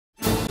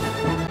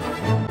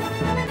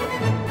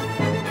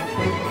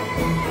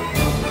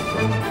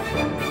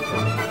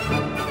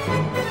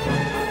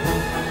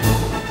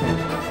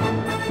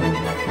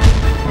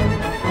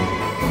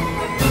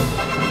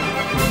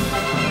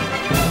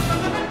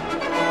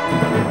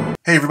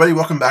Hey everybody,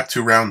 welcome back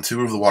to round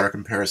 2 of the water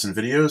comparison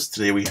videos.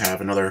 Today we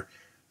have another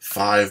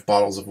 5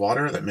 bottles of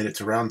water that made it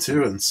to round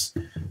 2, and it's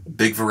a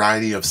big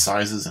variety of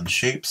sizes and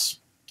shapes.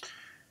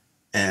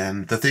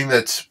 And the thing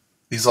that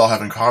these all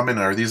have in common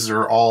are these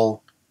are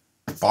all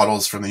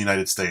bottles from the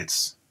United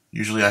States.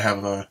 Usually I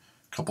have a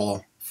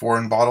couple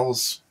foreign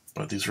bottles,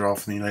 but these are all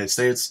from the United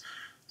States.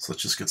 So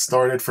let's just get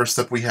started. First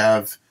up we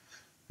have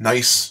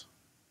nice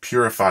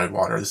purified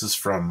water. This is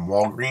from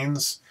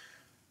Walgreens.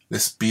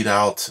 This beat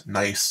out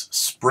nice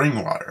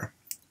spring water.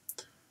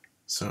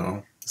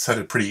 So it's had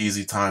a pretty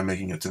easy time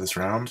making it to this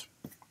round.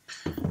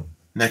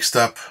 Next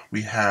up,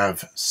 we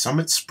have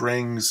Summit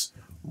Springs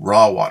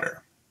raw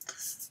water.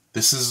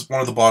 This is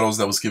one of the bottles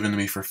that was given to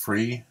me for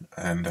free,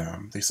 and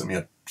they sent me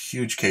a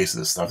huge case of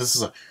this stuff. This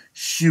is a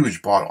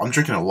huge bottle. I'm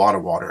drinking a lot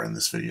of water in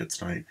this video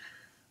tonight.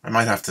 I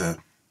might have to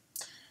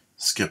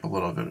skip a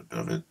little bit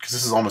of it, because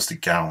this is almost a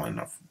gallon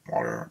of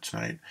water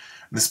tonight.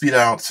 And this beat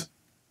out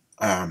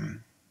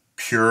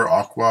Pure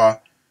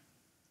Aqua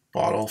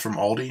bottle from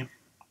Aldi.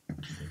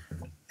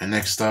 And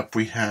next up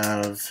we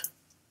have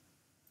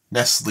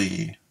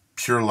Nestle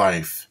Pure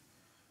Life.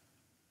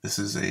 This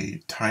is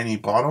a tiny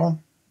bottle,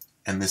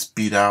 and this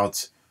beat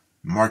out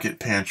Market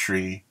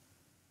Pantry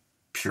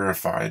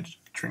Purified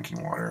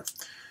drinking water.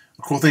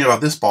 The cool thing about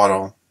this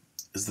bottle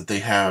is that they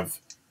have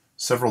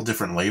several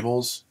different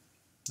labels.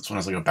 This one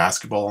has like a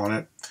basketball on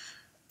it,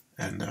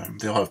 and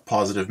they'll have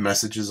positive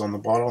messages on the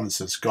bottle, and it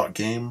says "Got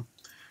Game."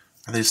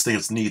 I just think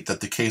it's neat that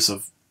the case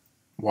of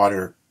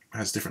water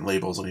has different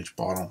labels on each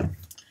bottle.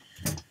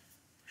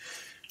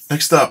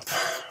 Next up,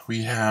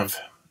 we have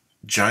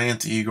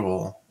Giant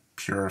Eagle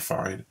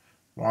Purified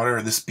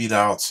water. This beat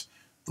out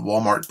the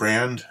Walmart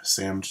brand,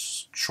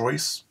 Sam's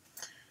Choice.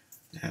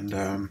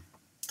 And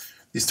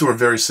these two are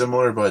very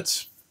similar,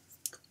 but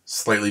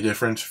slightly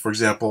different. For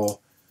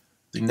example,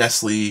 the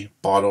Nestle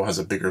bottle has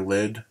a bigger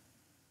lid,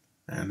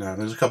 and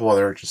there's a couple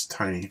other just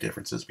tiny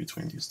differences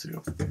between these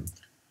two.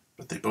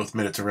 But they both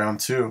made it to round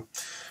 2.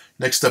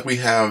 Next up we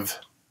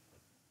have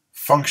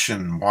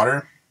Function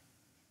water.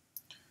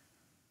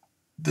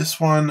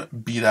 This one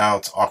beat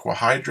out Aqua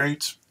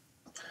Hydrate.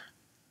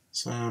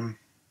 It's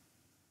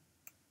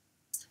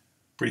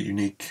pretty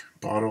unique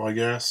bottle, I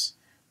guess.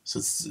 So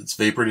it's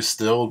vapor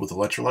distilled with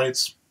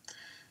electrolytes.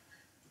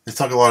 They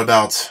talk a lot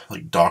about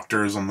like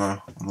doctors on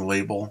the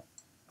label.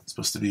 It's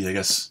supposed to be, I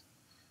guess,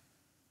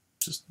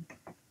 just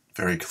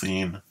very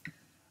clean.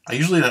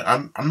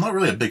 I'm not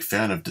really a big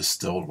fan of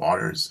distilled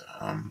waters,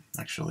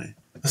 actually.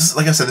 This is,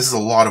 like I said, this is a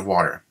lot of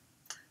water.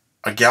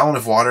 A gallon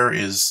of water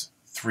is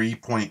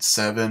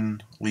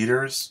 3.7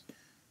 liters.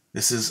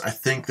 I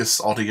think this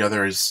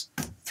altogether is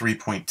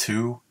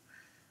 3.2.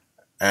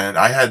 And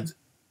I had,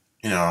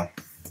 a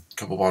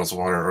couple bottles of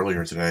water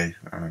earlier today,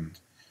 and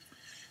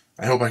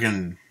I hope I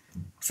can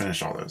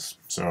finish all this.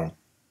 So,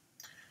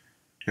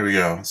 here we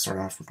go. Let's start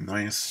off with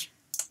nice.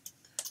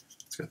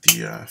 It's got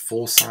the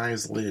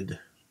full-size lid.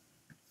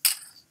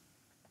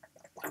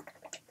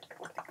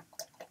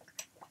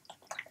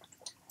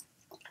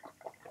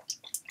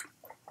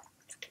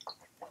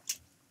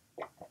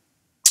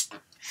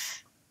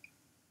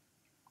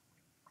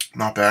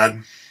 Not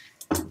bad.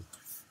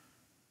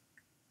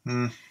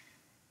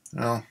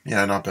 Well,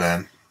 yeah, not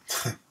bad.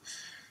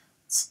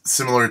 It's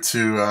similar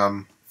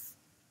to,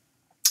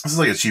 this is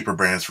like a cheaper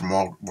brand. It's from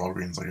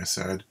Walgreens, like I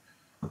said.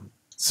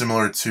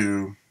 Similar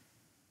to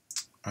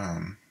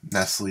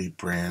Nestle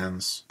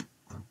brands.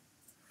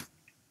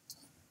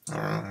 I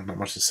don't know, not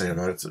much to say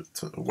about it.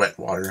 It's a wet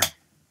water.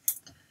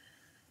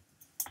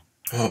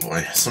 Oh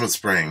boy, Summit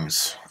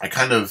Springs.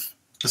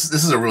 This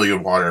is a really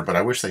good water, but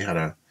I wish they had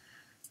a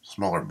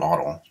smaller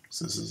bottle.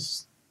 So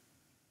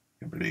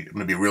I'm going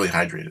to be really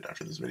hydrated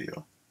after this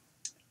video.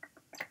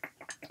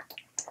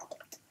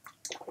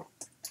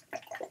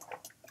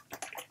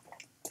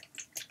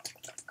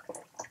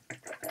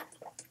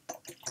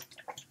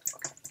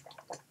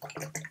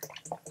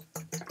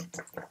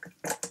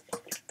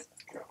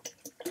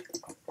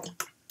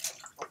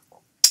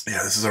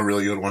 Yeah, this is a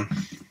really good one.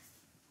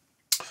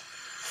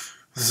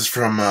 This is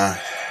from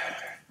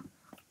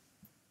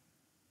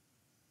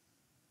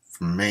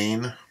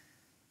Maine.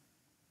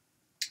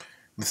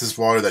 This is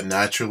water that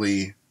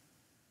naturally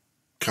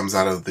comes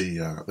out of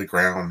the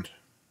ground.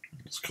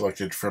 It's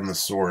collected from the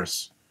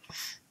source.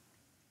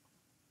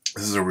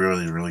 This is a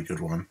really, really good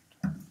one.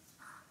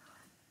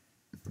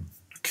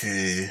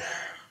 Okay.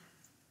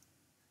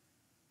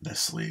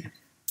 Nestle.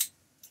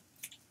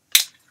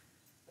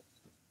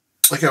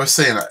 Like I was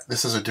saying,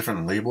 this has a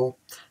different label.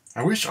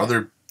 I wish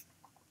other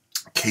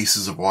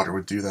cases of water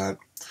would do that.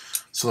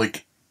 So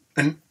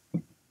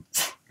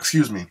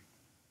excuse me,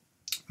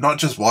 not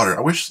just water.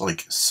 I wish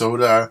like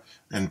soda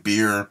and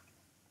beer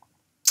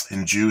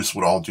and juice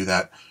would all do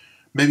that.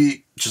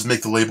 Maybe just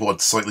make the label a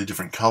slightly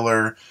different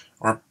color,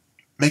 or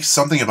make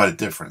something about it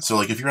different. So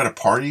like if you're at a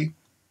party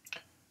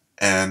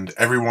and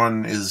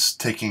everyone is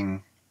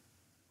taking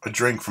a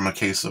drink from a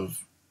case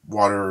of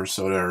water or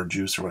soda or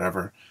juice or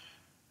whatever,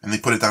 and they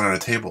put it down on a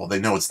table,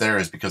 they know it's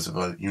theirs because of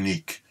a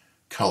unique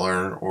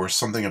color or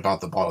something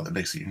about the bottle that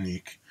makes it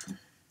unique.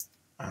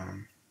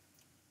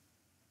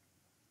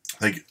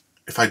 Like,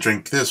 if I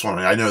drink this one,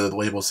 I know that the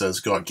label says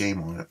 "Got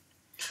Game" on it,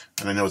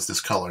 and I know it's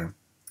this color.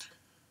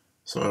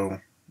 So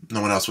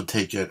no one else would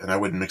take it, and I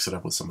wouldn't mix it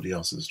up with somebody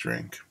else's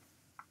drink.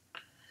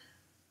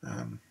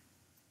 I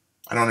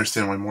don't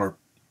understand why more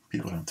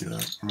people don't do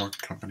that, more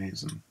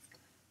companies and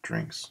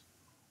drinks.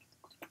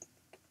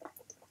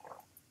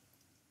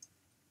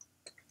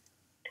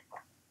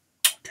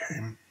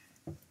 Okay.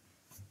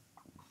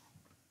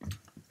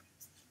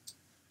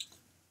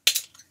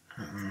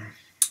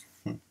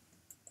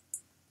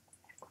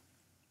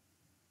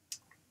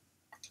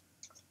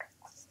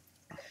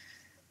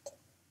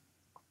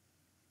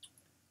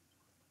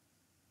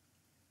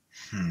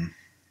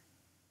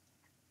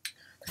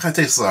 Kind of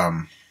tastes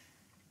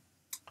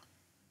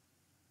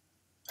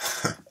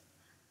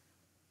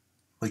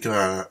like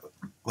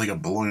a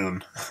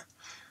balloon.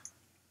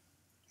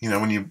 You know,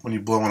 when you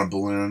blow on a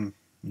balloon,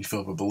 you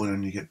fill up a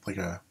balloon, you get like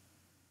a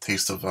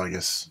taste of, I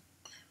guess,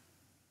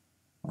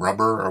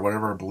 rubber or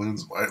whatever,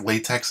 balloons,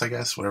 latex, I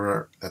guess,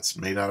 whatever that's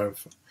made out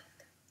of.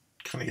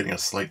 Kind of getting a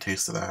slight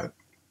taste of that.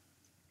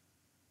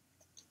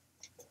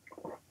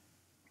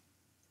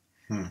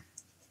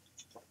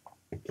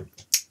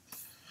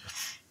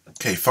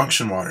 Okay,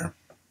 Function Water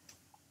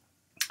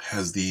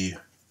has the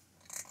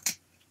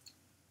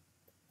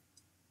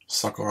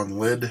suck-on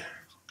lid, or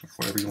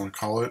whatever you want to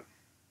call it.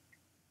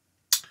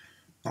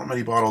 Not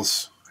many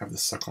bottles have the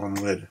suck-on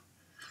lid.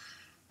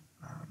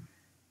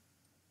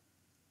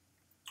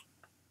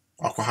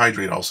 Aqua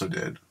Hydrate also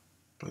did,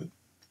 but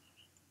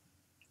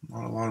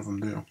not a lot of them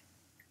do.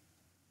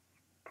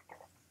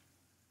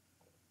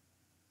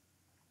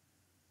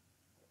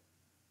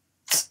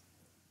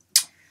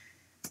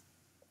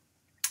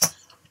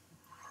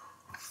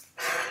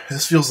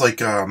 This feels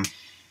like a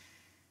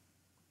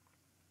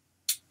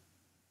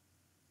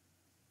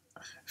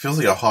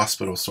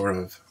hospital, sort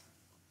of.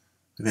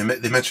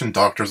 They mention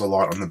doctors a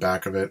lot on the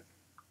back of it.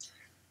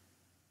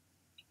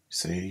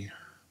 Say,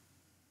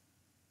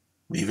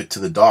 leave it to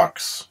the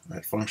docs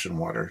at Function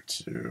Water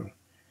to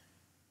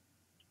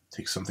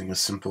take something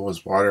as simple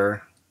as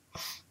water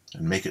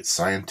and make it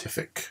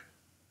scientific.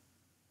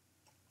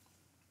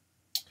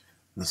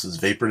 This is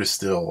vapor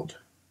distilled.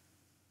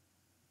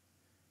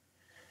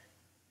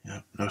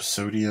 Yep, no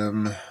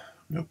sodium,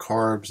 no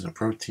carbs, no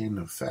protein,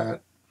 no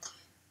fat.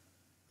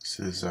 This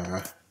is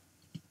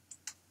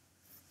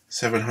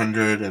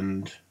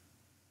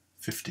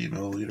 750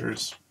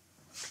 milliliters.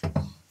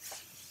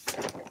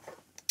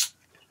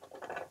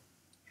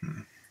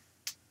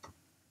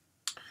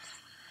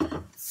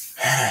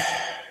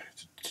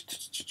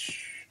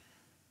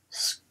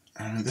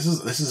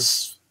 This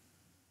is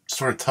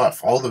sort of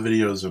tough. All the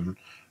videos in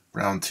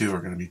round 2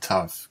 are going to be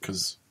tough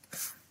because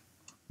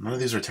none of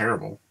these are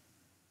terrible.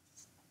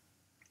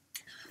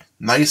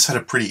 Nice had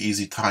a pretty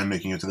easy time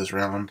making it to this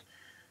round.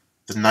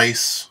 The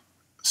Nice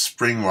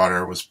spring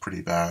water was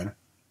pretty bad.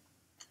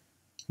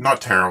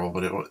 Not terrible,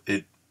 but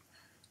it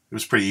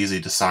was pretty easy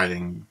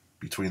deciding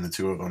between the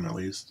two of them, at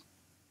least.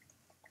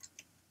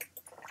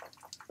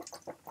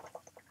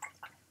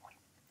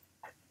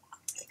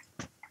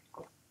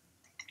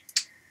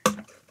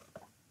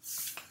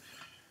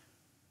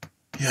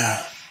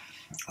 Yeah.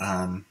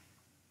 I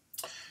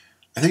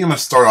think I'm going to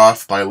start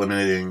off by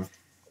eliminating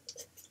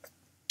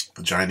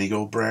the Giant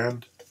Eagle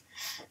brand.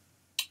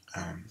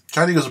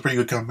 Giant Eagle's a pretty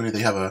good company.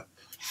 They have a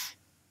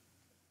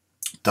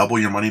double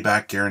your money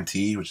back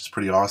guarantee, which is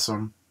pretty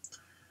awesome.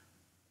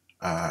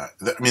 I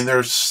mean,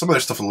 there's some of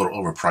their stuff a little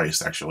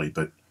overpriced, actually,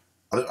 but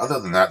other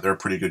than that, they're a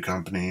pretty good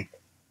company.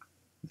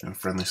 You know,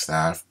 friendly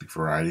staff, big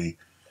variety,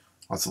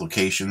 lots of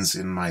locations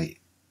in my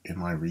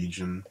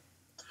region.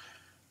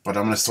 But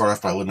I'm going to start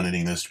off by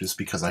eliminating this just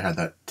because I had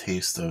that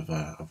taste of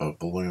a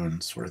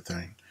balloon sort of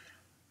thing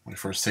when I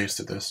first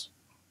tasted this.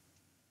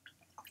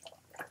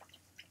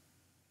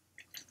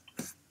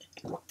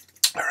 All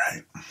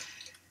right.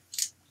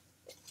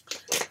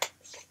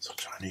 So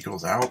Giant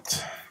Eagle's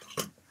out.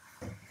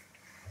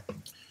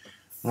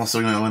 I'm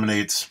also going to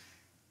eliminate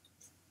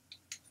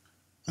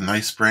the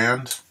Nice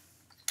brand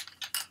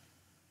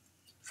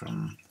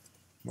from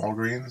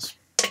Walgreens.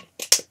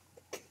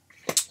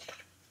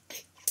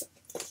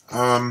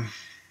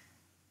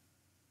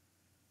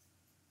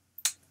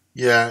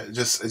 Yeah,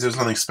 there's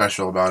nothing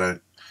special about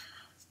it.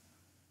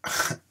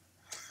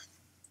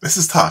 This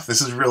is tough.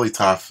 This is really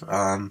tough.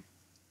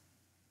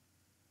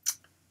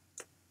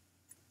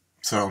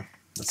 So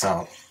that's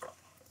out.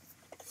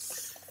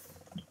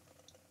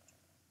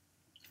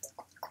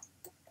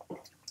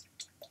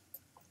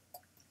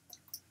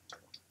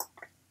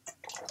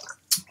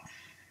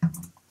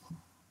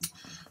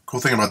 Cool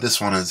thing about this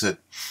one is it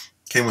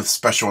came with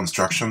special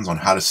instructions on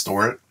how to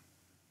store it.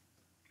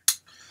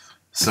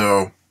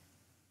 So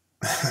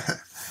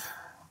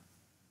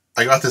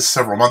I got this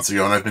several months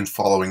ago, and I've been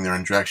following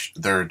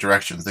their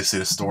directions. They say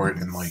to store it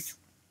in like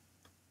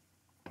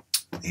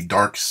a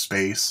dark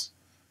space,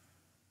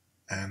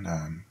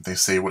 and they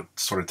say what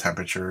sort of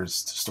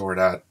temperatures to store it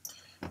at.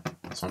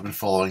 So I've been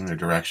following their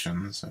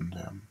directions, and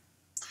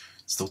it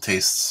still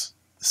tastes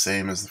the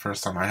same as the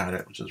first time I had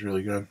it, which is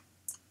really good.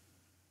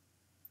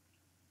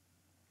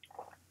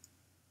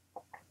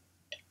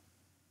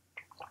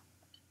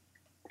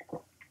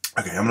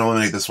 Okay, I'm going to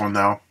eliminate this one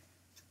now.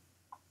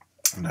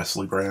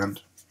 Nestle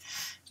brand.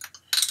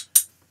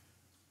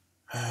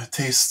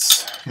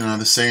 Tastes, you know,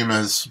 the same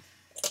as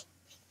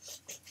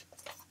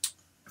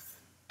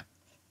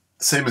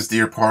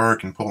Deer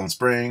Park and Poland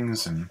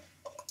Springs and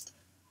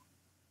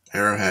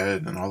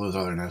Arrowhead and all those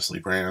other Nestle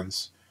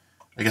brands.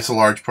 I guess a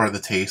large part of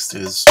the taste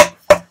is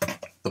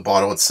the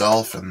bottle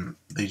itself, and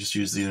they just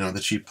use the, you know,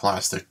 the cheap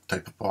plastic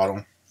type of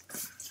bottle.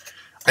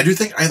 I do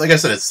think, like I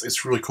said,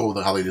 it's really cool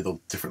how they do the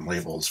different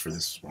labels for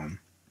this one.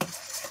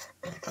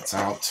 That's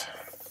out.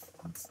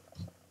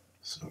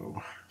 So,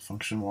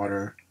 function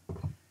water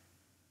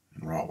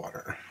and raw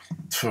water.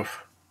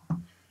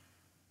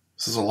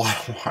 This is a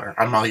lot of water.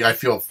 I'm not, I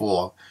feel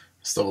full.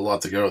 Still a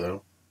lot to go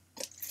though.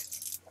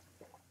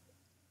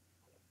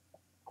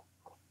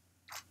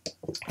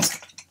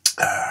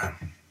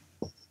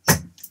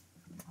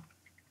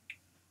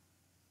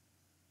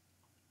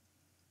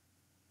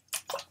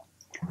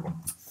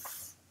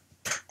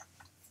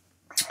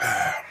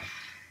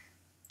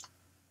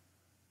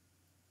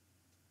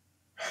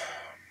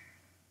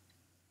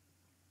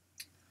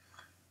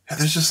 Yeah,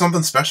 there's just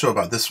something special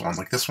about this one.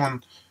 Like this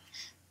one,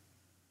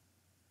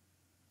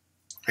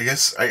 I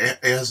guess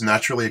it has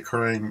naturally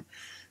occurring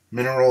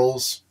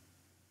minerals.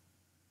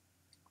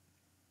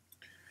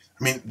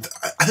 I mean,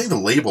 I think the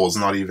label is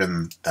not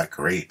even that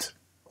great.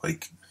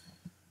 Like,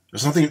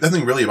 there's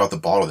nothing really about the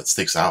bottle that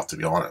sticks out, to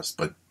be honest.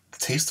 But the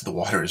taste of the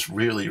water is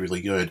really,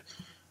 really good.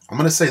 I'm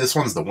gonna say this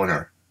one's the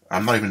winner.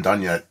 I'm not even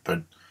done yet,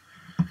 but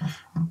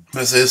I'm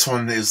gonna say this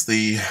one is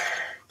the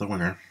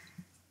winner.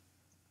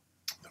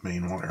 The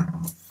main water.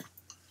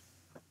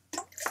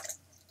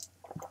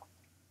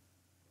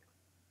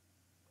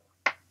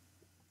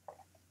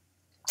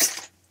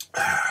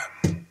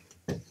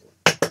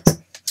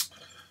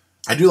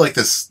 I do like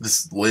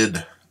this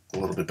lid a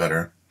little bit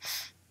better.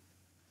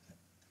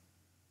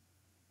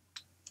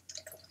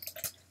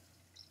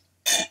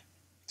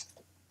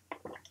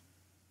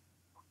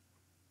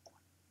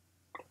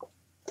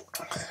 I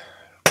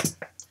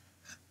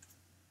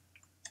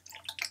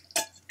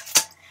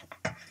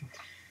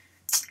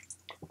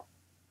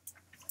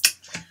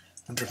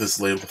wonder if this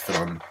lid will fit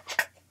on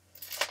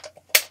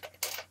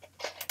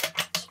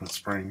some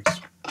springs.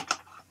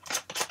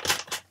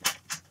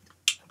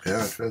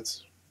 Yeah, it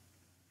fits.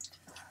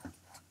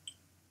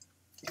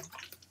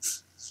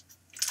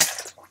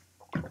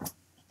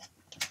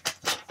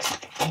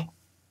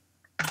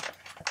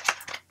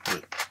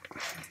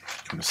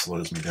 Kind of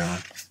slows me down.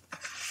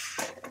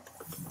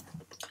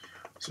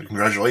 So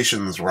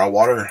congratulations, raw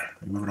water.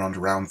 Moving on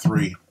to round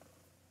 3.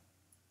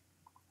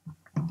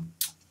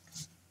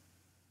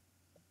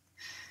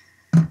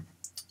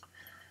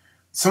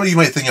 Some of you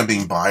might think I'm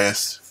being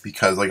biased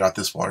because I got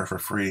this water for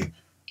free.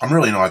 I'm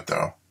really not,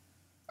 though.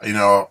 You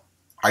know,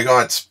 I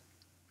got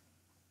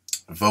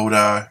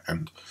Voda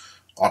and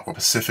Aqua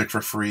Pacific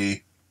for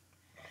free,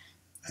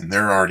 and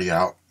they're already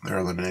out. They're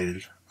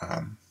eliminated.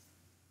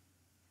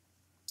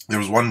 There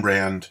was one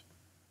brand,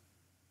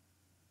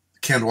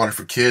 canned water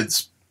for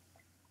kids.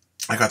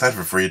 I got that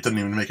for free. It didn't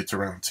even make it to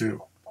round 2.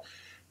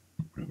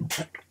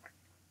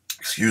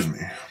 Excuse me.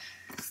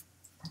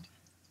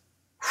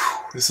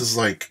 Whew, this is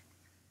like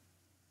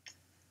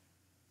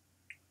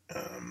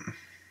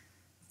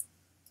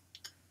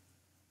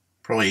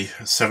probably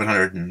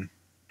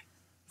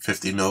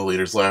 750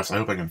 milliliters left. I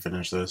hope I can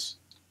finish this.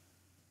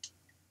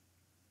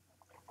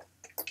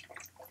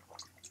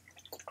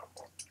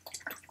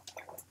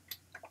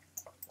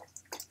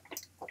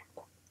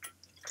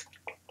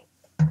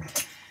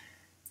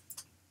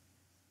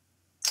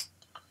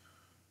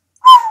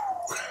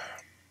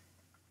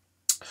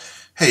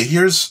 Hey,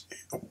 here's,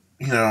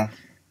 you know,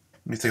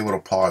 let me take a little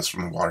pause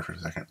from the water for a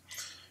second.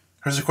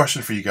 Here's a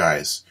question for you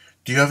guys.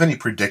 Do you have any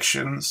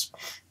predictions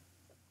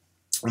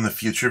in the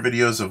future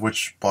videos of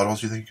which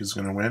bottles you think is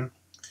going to win?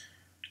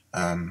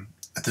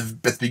 At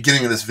the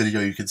beginning of this video,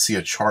 you can see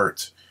a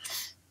chart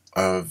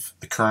of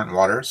the current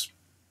waters.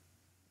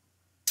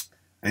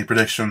 Any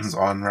predictions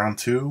on round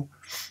 2?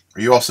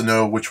 Or you also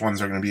know which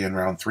ones are going to be in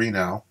round 3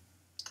 now.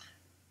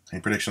 Any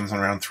predictions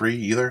on round 3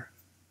 either?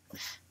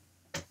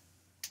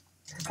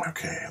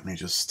 Okay, let me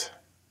just...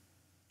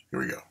 Here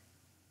we go.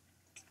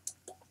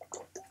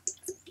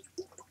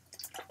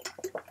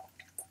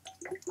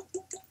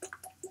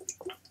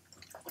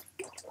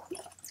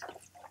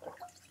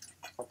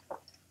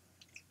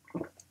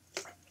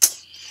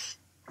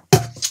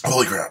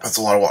 Holy crap, that's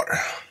a lot of water.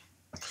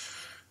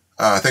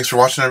 Thanks for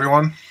watching,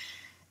 everyone.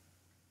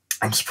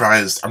 I'm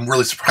surprised. I'm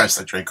really surprised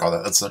I drank all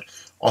that. That's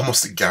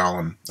almost a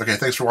gallon. Okay,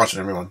 thanks for watching,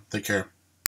 everyone. Take care.